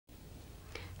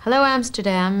Hello,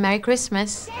 Amsterdam. Merry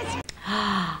Christmas.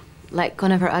 Like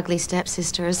one of her ugly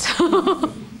stepsisters.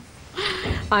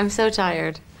 I'm so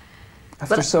tired.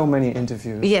 After so many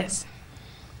interviews. Yes.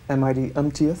 Am I the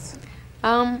umptieth?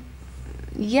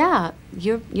 Yeah,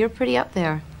 you're pretty up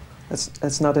there.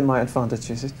 That's not in my advantage,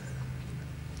 is it?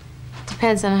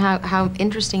 Depends on how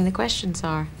interesting the questions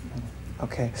are.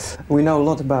 Okay. We know a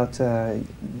lot about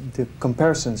the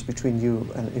comparisons between you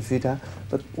and Evita,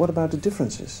 but what about the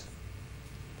differences?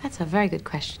 That's a very good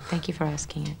question. Thank you for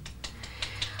asking it.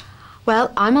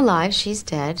 Well, I'm alive, she's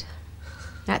dead.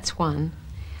 That's one.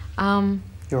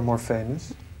 You're more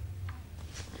famous?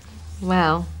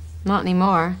 Well, not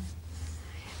anymore.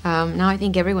 Now I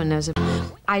think everyone knows it.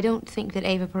 I don't think that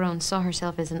Eva Peron saw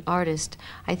herself as an artist.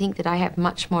 I think that I have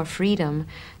much more freedom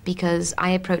because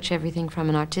I approach everything from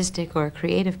an artistic or a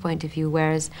creative point of view,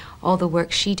 whereas all the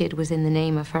work she did was in the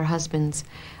name of her husband's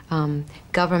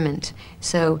government.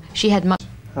 So she had much...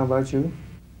 How about you?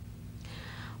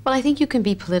 Well, I think you can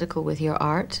be political with your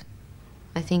art.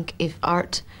 I think if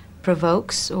art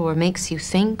provokes or makes you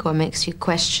think or makes you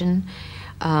question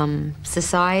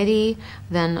society,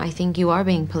 then I think you are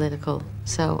being political.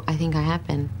 So I think I have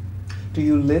been. Do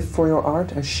you live for your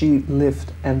art as she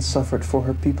lived and suffered for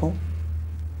her people?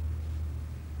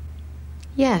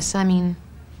 Yes, I mean,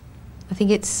 I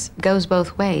think it goes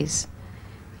both ways.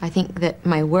 I think that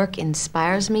my work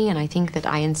inspires me, and I think that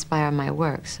I inspire my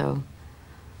work, so,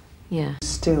 yeah.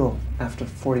 Still, after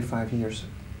 45 years,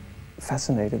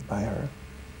 fascinated by her?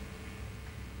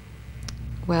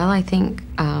 Well, I think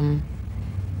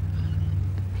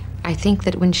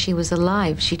that when she was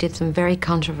alive, she did some very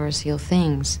controversial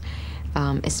things,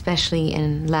 especially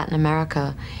in Latin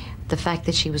America. The fact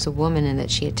that she was a woman and that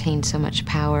she attained so much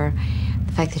power,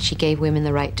 the fact that she gave women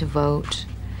the right to vote,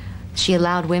 she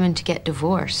allowed women to get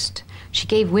divorced. She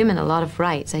gave women a lot of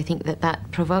rights. I think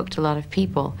that provoked a lot of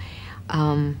people.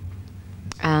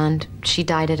 And she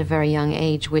died at a very young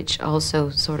age, which also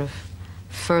sort of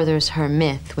furthers her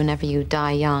myth. Whenever you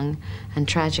die young and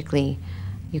tragically,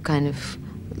 you kind of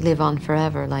live on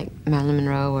forever, like Marilyn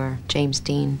Monroe or James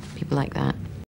Dean, people like that.